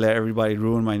 I'm gonna let everybody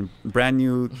ruin my brand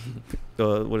new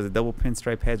double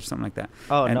pinstripe head or something like that.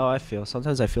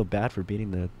 Sometimes I feel bad for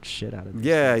beating the shit out of them.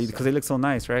 Yeah, because they look so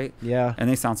nice, right? Yeah, and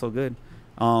they sound so good.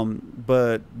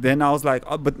 But then I was like,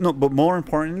 but more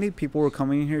importantly, people were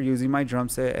coming in here using my drum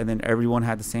set, and then everyone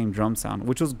had the same drum sound,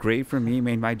 which was great for me,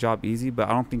 made my job easy. But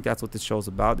I don't think that's what this show's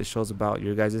about. This show's about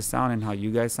your guys' sound and how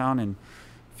you guys sound. And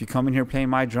if you come in here playing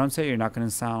my drum set, you're not gonna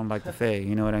sound like the Faye.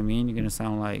 You know what I mean? You're gonna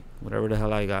sound like whatever the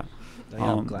hell I got.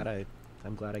 Yeah, I'm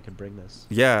glad I could bring this.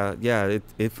 Yeah,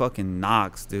 it fucking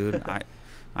knocks, dude.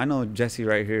 I know Jesse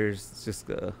right here is just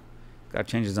got to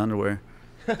change his underwear.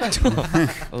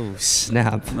 Oh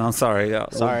snap! No, I'm sorry. Yeah,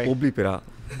 sorry. We'll bleep it out.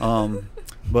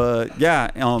 But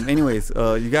yeah. Anyways,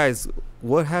 you guys,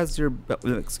 what has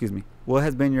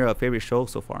been your favorite show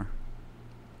so far?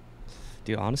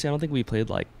 Dude, honestly, I don't think we played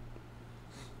like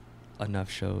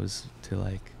enough shows to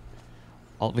like.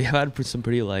 We have had some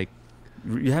pretty like.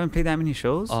 You haven't played that many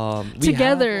shows?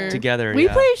 Together. We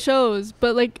play shows,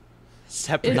 but like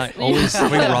separate. Not always.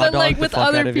 We raw dog like the with fuck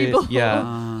other out of people. it.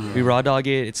 Yeah, we raw dog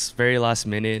it. It's very last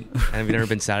minute, and we've never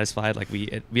been satisfied. Like we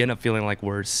end up feeling like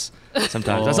worse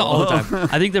sometimes. That's not all the time.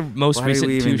 I think the most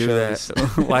recent 2 shows.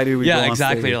 Why do we? Yeah,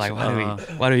 exactly. Like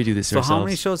why do we do this? So how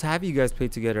many shows have you guys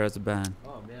played together as a band?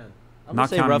 Oh man, I'm gonna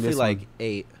say roughly like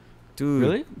 8. Dude,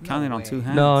 really? Counting on 2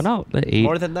 hands. No, not 8.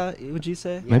 More than that, would you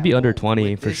say? Yeah, maybe under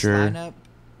 20 for sure. Lineup,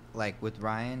 like with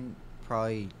Ryan,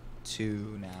 probably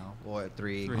 2 now, or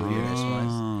 3. This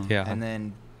was. Yeah. And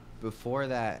then before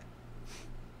that,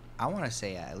 I want to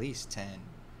say at least 10.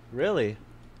 Really?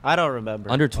 I don't remember.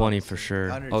 Under 20 for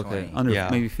sure. Under okay, 20. under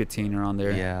maybe 15 around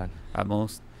there. Yeah. At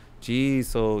most. Geez,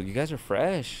 so you guys are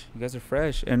fresh.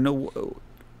 And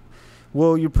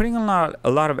well, you're putting a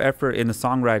lot of effort in the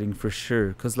songwriting for sure,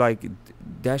 because like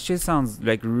that shit sounds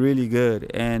like really good.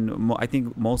 And I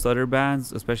think most other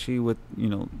bands, especially with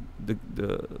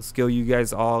the skill you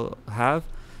guys all have,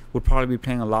 would probably be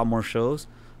playing a lot more shows.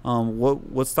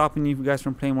 What's stopping you guys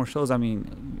from playing more shows? I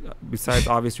mean, besides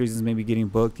obvious reasons, maybe getting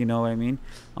booked, you know what I mean?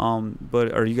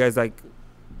 But are you guys like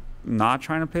not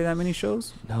trying to play that many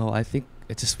shows? No, I think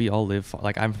it's just we all live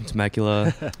like I'm from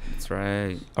Temecula. That's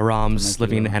right. Aram's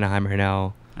living in Anaheim right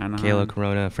now. Kayla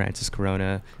Corona, Francis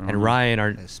Corona, and Ryan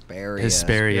are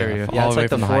Hesperia. Yeah, all it's the way like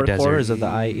from the the high 4 desert. quarters of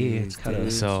the IE. It's kind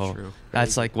of So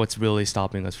that's like what's really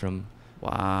stopping us from.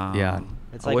 Wow. Yeah.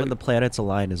 It's like when the planets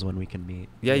align is when we can meet.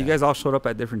 Yeah, you guys all showed up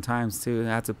at different times too.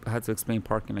 I had to explain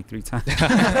parking like 3 times.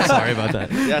 Sorry about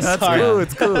that. Yeah, That's sorry. cool.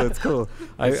 It's cool. It's cool.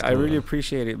 That's I cool. really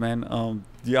appreciate it, man.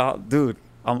 Y'all, dude.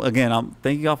 I'm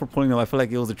thank y'all for pulling up. I feel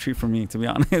like it was a treat for me, to be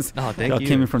honest. Oh, thank Y'all you.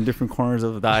 came in from different corners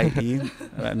of the IE.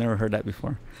 I never heard that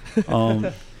before. All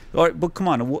right, but come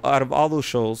on. Out of all those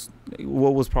shows,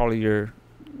 what was probably your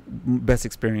best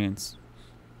experience?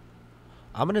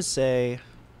 I'm gonna say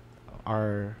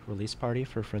our release party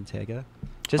for Frontega.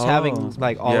 Just having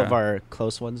like all of our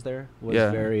close ones there was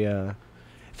very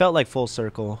felt like full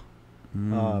circle.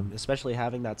 Especially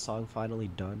having that song finally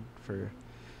done for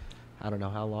I don't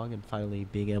know how long, and finally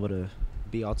being able to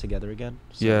be all together again.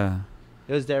 So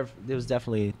it was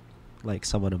definitely like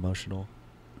somewhat emotional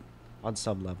on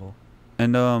some level.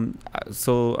 And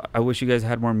so I wish you guys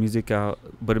had more music out,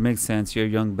 but it makes sense. You're a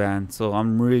young band, so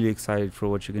I'm really excited for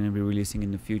what you're going to be releasing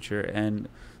in the future. And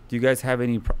do you guys have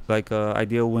any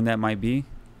idea when that might be?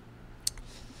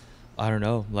 I don't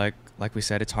know. Like we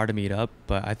said, it's hard to meet up,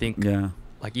 but I think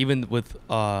like even with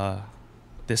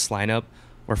this lineup,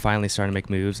 we're finally starting to make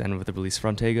moves. And with the release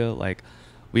from Tega, like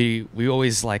we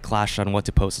always like clashed on what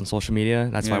to post on social media.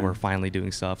 That's why we're finally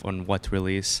doing stuff on what to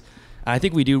release. And I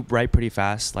think we do write pretty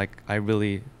fast. Like I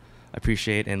really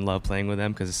appreciate and love playing with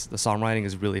them because the songwriting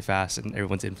is really fast and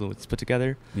everyone's influence put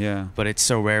together. Yeah. But it's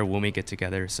so rare when we get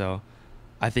together. So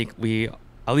I think we,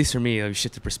 at least for me, we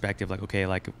shift the perspective. Like, okay,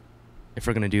 like if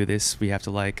we're gonna do this, we have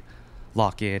to like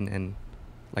lock in and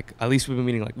like at least we've been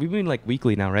meeting like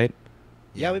weekly now, right?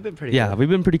 Yeah, we've been pretty. Yeah, good. We've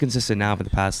been pretty consistent now for the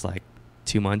past like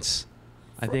 2 months.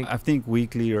 I think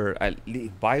weekly or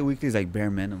bi-weekly is like bare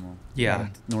minimum. Yeah.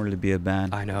 In order to be a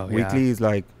band. I know. Weekly is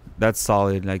like that's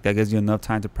solid. Like that gives you enough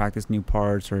time to practice new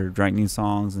parts or write new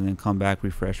songs and then come back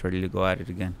refreshed, ready to go at it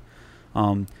again.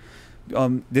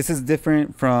 This is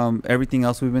different from everything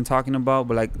else we've been talking about,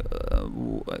 but like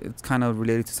it's kind of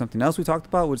related to something else we talked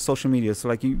about with social media. So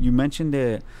like you mentioned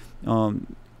that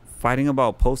fighting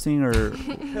about posting or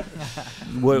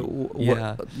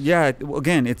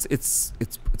again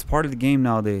it's part of the game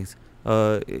nowadays.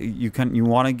 You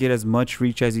want to get as much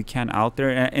reach as you can out there,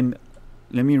 and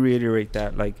let me reiterate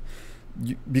that, like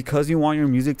because you want your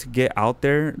music to get out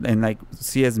there and like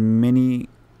see as many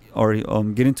or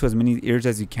get into as many ears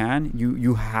as you can,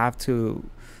 you have to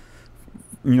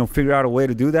figure out a way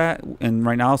to do that. And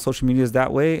right now social media is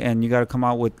that way, and you got to come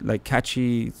out with like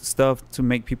catchy stuff to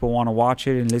make people want to watch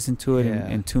it and listen to it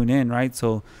and tune in, right?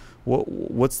 So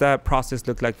what's that process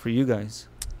look like for you guys?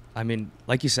 I mean,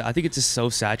 like you said, I think it's just so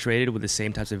saturated with the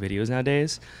same types of videos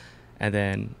nowadays. And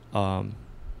then I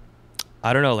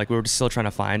don't know, like we're just still trying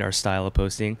to find our style of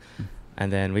posting.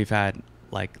 And then we've had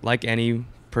like any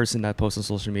person that posts on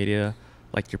social media,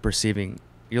 like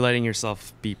you're letting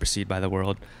yourself be perceived by the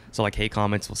world. So like hate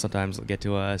comments will sometimes get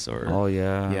to us, or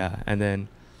and then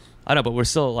I don't know, but we're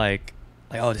still like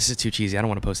oh, this is too cheesy, I don't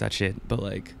want to post that shit. But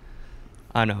like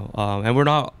I don't know, and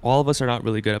all of us are not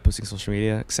really good at posting social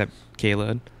media except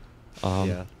Kayla.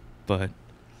 But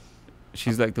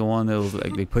she's like the one that was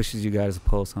like they pushes you guys to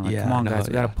post. I'm like, come on guys,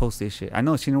 we gotta post this shit. I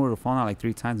know she knew her phone out like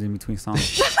 3 times in between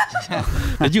songs.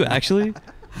 Did you actually?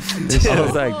 I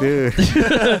was like, dude.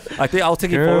 I think I was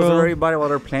taking photos of everybody while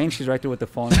they're playing. She's right there with the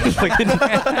phone.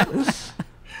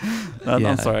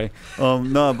 I'm sorry.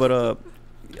 No, but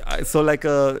so like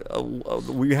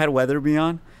we had Weatherby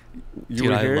on.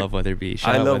 Dude, I love Weatherby.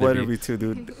 I love Weatherby too,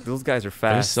 dude. Those guys are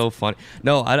fast. They're so funny.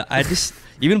 No, I just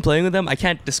even playing with them, I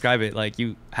can't describe it. Like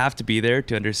you have to be there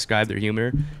to describe their humor.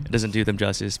 It doesn't do them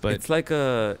justice. But it's like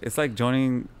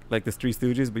joining like the Three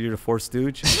Stooges, but you're the fourth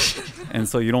stooge, and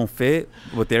so you don't fit.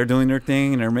 But they're doing their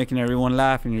thing and they're making everyone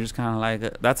laugh, and you're just kind of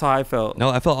like, that's how I felt. No,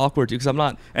 I felt awkward too because I'm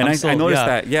not. And I noticed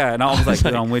that, and I was like,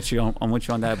 dude, I'm with you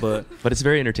on that. But it's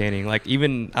very entertaining. Like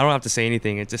even I don't have to say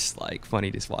anything. It's just like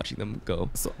funny just watching them go.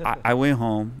 So I went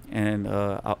home and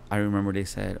I remember they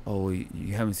said, oh,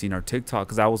 you haven't seen our TikTok,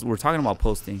 because we're talking about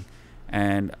posting,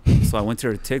 and so I went to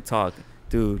her TikTok,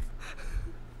 dude.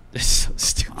 It's so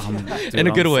stupid. In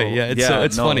a good way, yeah.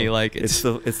 It's funny. Like it's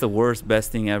the worst, best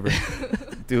thing ever.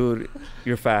 Dude,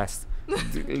 you're fast.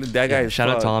 Dude, that guy is shout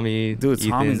out Tommy. Dude,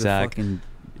 Ethan, Tommy's Zach.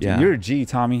 You're a G,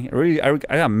 Tommy. Really, I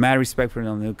got mad respect for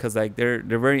them, dude, because like they're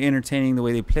very entertaining the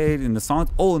way they played in the songs.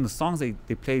 Oh, and the songs they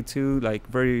played too, like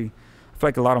very. I feel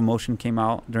like a lot of emotion came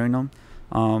out during them.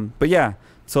 But yeah,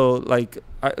 so like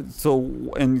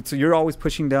so you're always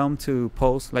pushing them to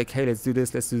post like, hey, let's do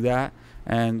this, let's do that.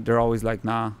 And they're always like,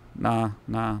 nah,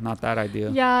 not that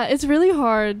idea. Yeah, it's really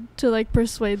hard to like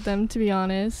persuade them, to be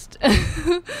honest.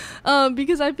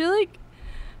 Because I feel like,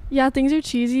 things are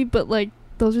cheesy, but like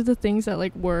those are the things that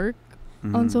like work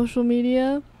on social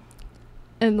media.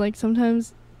 And like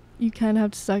sometimes you kind of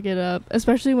have to suck it up,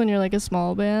 especially when you're like a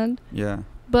small band. Yeah.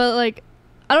 But like,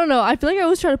 I don't know. I feel like I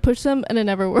always try to push them and it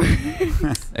never works.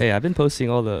 Hey, I've been posting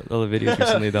all the videos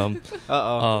recently though.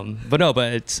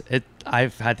 But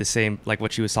I've had the same, like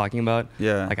what she was talking about.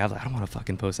 Yeah. Like I was like, I don't want to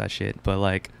fucking post that shit, but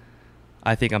like,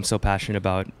 I think I'm so passionate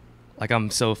about, like I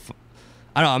don't know.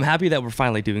 I'm happy that we're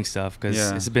finally doing stuff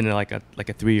because it's been like a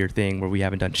 3-year thing where we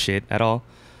haven't done shit at all.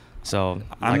 So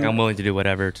I'm willing to do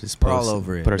whatever to just post, all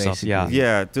over it, put ourselves. Yeah.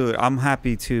 Yeah, dude, I'm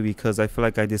happy too because I feel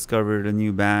like I discovered a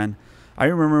new band. I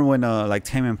remember when like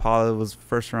Tame Impala was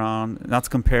first around. Not to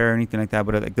compare or anything like that,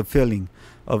 but like the feeling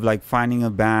of like finding a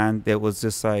band that was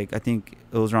just like, I think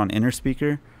it was around Inner Speaker.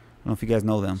 I don't know if you guys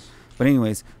know them, but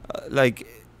anyways, like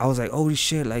I was like, holy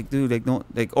shit, like dude, like no,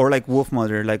 like or like Wolf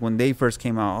Mother, like when they first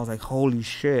came out, I was like, holy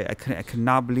shit, I could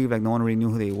not believe like no one really knew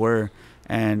who they were,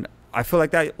 and I feel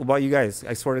like that about you guys.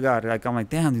 I swear to God, like I'm like,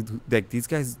 damn, dude, like these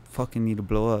guys fucking need to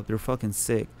blow up. They're fucking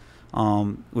sick.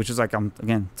 Which is like, I'm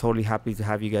again totally happy to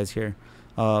have you guys here.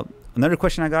 Another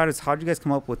question I got is, how did you guys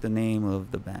come up with the name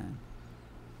of the band?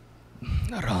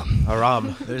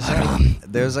 Aram.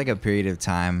 There was like a period of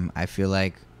time, I feel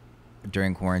like,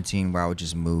 during quarantine where I would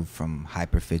just move from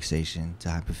hyperfixation to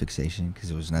hyperfixation because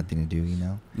there was nothing to do, you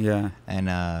know? Yeah. And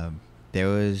there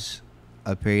was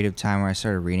a period of time where I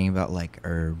started reading about like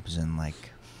herbs and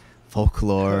like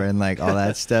folklore and like all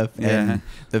that stuff. Yeah. And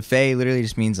the Faye literally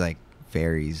just means like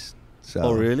fairies. So,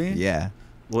 oh, really? Yeah.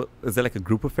 What is that, like a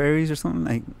group of fairies or something,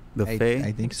 like the Fae?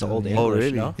 I think It's so. old yeah. English, Oh,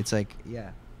 really? no? It's like,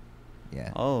 yeah.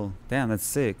 Oh, damn, that's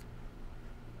sick.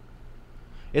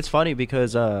 It's funny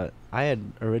because I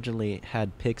had originally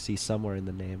had Pixie somewhere in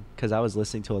the name because I was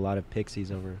listening to a lot of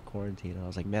Pixies over quarantine. And I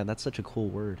was like, man, that's such a cool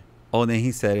word. Oh, and then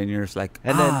he said it, and you're just like,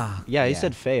 And then, he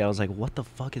said Faye. I was like, what the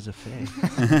fuck is a Faye?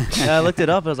 And I looked it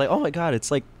up. And I was like, oh my God,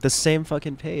 it's like the same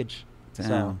fucking page. Damn.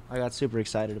 So I got super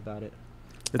excited about it.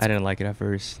 I didn't like it at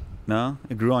first. No,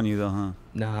 it grew on you though, huh?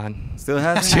 Nah. Still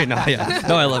has Dude, no, yeah.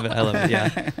 No, I love it.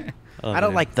 Yeah. I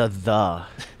don't like the.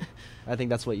 I think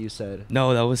that's what you said.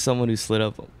 No, that was someone who slid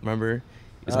up. Remember?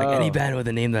 He was like, any Oh. band with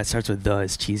a name that starts with the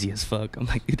is cheesy as fuck. I'm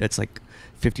like, dude, that's like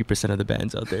 50% of the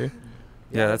bands out there.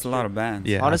 Yeah, that's a lot of bands.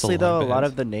 Yeah. Honestly, that's a lot though, of a lot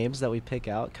bands. of the names that we pick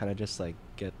out kind of just like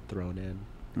get thrown in.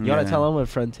 You Yeah. want to tell them what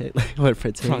Frontega was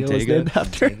Frontega? named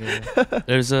after?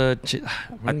 There's a.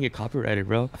 We're gonna get copyrighted,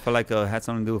 bro. I feel like it had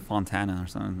something to do with Fontana or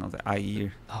something. I was like,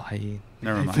 IE. Oh,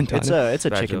 Never mind. It's a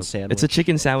Bad chicken joke. sandwich. It's a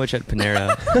chicken sandwich at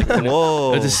Panera.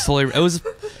 Whoa. It was.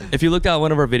 If you looked at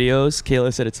one of our videos,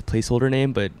 Kayla said it's a placeholder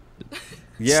name, but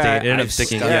Yeah, it ended I- up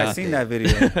sticking. Yeah, Yeah. I've seen that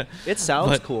video. It sounds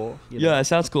But- cool. you Yeah, know? it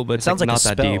sounds cool, but it's sounds like like not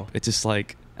a that spell. deep. It's just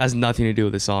like has nothing to do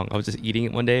with the song. I was just eating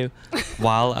it one day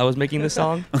while I was making the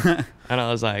song, and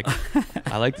I was like,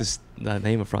 I like the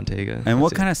name of Frontega. And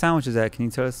what kind of sandwich is that? Can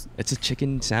you tell us? It's a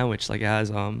chicken sandwich. Like it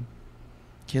has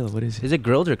Kayla, what is it? Is it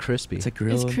grilled or crispy? It's a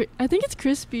grill. I think it's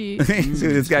crispy. Dude,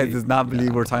 this guy does not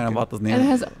believe we're talking about those names. And it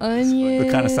has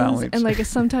onions sandwich? and like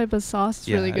some type of sauce. It's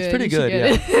Yeah, really good. it's pretty You should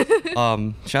good, get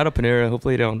it. Shout out Panera.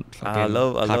 Hopefully they don't fucking I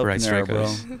love copyright Panera, strike bro.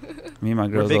 us. Me and my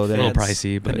girls big go A there. little fans.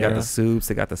 pricey, but They got Yeah. the soups,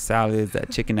 they got the salads, that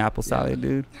chicken apple salad,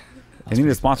 dude. They That's need to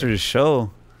pretty sponsor the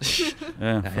show. Yeah,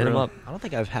 Yeah, for hit them real. up. I don't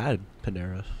think I've had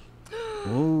Panera.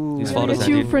 Ooh. These I'm photos gonna that get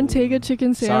you dude. Frontega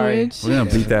chicken Sorry. sandwich. We're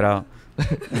gonna beat that out.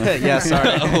 Yeah, sorry.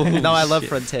 Oh, no, I love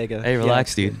shit. Frontega. Hey,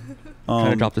 relax, dude. Trying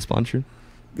to drop the sponsor.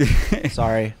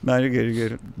 Sorry. No, you're good. You're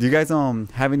good. Do you guys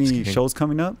have any Just kidding. shows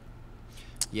coming up?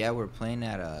 Yeah, we're playing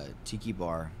at a Tiki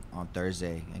Bar on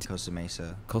Thursday in Costa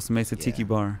Mesa. Costa Mesa Yeah. Tiki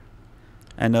Bar.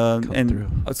 And Come through.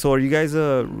 so are you guys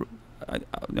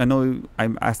I know I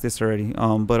asked this already.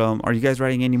 But are you guys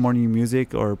writing any more new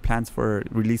music or plans for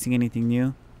releasing anything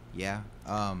new? Yeah.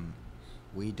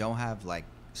 We don't have like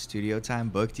studio time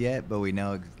booked yet, but we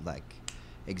know like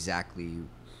exactly.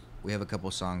 We have a couple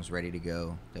songs ready to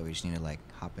go that we just need to like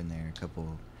hop in there.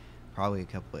 Probably a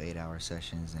couple 8-hour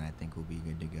sessions, and I think we'll be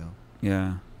good to go.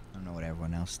 Yeah. I don't know what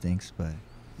everyone else thinks, but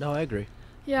No, I agree.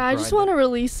 Yeah, I just Right. want to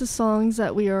release the songs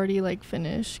that we already like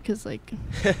finished, cause like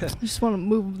I just want to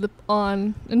move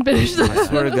on and finish them. I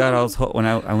swear to God, I was when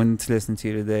I went to listen to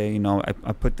you today. You know,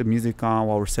 I put the music on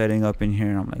while we're setting up in here,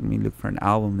 and I'm like, let me look for an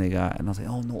album they got, and I was like,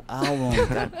 oh, no album,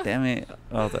 God damn it!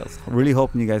 I was really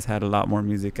hoping you guys had a lot more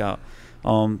music out.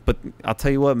 But I'll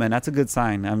tell you what, man, that's a good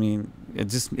sign. I mean,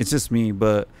 it's just me,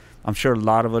 but I'm sure a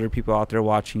lot of other people out there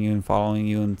watching you and following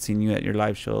you and seeing you at your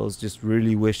live shows just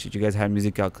really wish that you guys had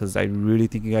music out, because I really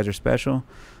think you guys are special.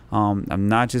 I'm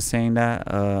not just saying that.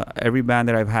 Every band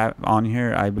that I've had on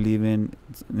here, I believe in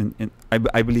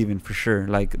I believe in for sure.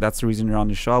 Like, that's the reason you're on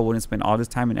the show. I wouldn't spend all this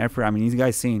time and effort. I mean, these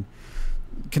guys sing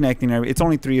connecting. It's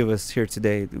only 3 of us here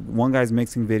today. One guy's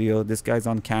mixing video. This guy's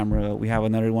on camera. We have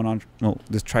another one on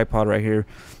this tripod right here,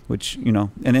 which, you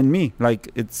know, and then me. Like,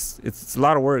 it's a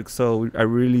lot of work. So I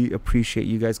really appreciate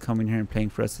you guys coming here and playing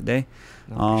for us today.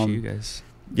 I appreciate you guys.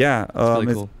 Yeah.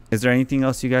 Really cool. Is there anything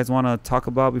else you guys want to talk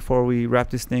about before we wrap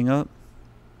this thing up?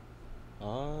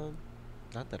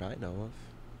 Not that I know of.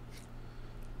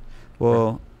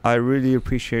 Well, I really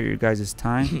appreciate your guys'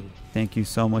 time. Thank you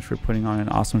so much for putting on an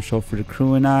awesome show for the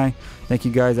crew and I. Thank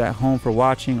you guys at home for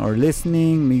watching or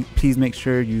listening. Please make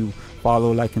sure you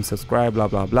follow, like, and subscribe, blah,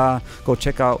 blah, blah. Go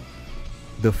check out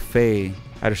the Faye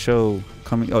at a show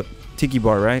coming, Tiki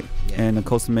Bar, right? Yeah. And the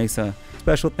Costa Mesa.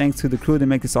 Special thanks to the crew that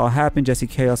make this all happen. Jesse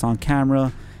Chaos on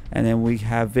camera. And then we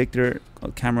have Victor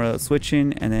camera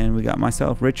switching. And then we got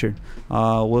myself, Richard.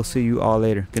 We'll see you all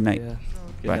later. Good night. Yeah.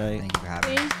 Good Bye. night. Thank you for having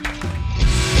me. Thank you.